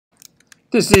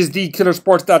This is the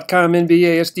KillerSports.com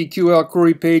NBA SDQL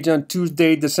Query page on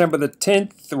Tuesday, December the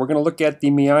 10th. We're going to look at the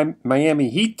Miami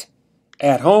Heat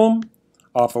at home,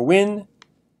 off a win,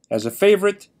 as a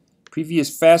favorite. Previous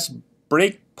fast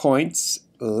break points,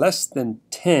 less than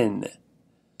 10.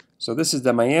 So this is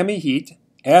the Miami Heat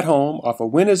at home, off a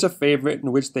win as a favorite,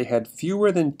 in which they had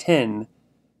fewer than 10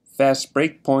 fast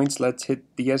break points. Let's hit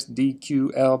the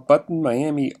SDQL button.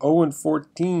 Miami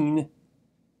 0-14.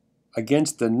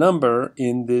 Against the number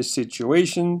in this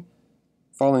situation,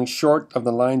 falling short of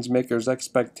the lines maker's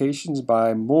expectations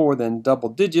by more than double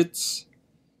digits.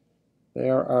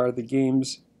 There are the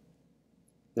games.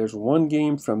 There's one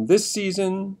game from this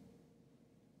season.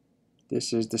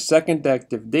 This is the second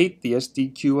active date. The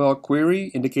SDQL query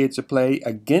indicates a play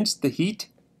against the Heat,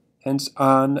 hence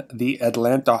on the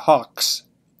Atlanta Hawks.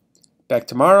 Back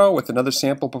tomorrow with another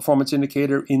sample performance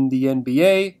indicator in the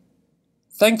NBA.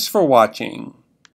 Thanks for watching.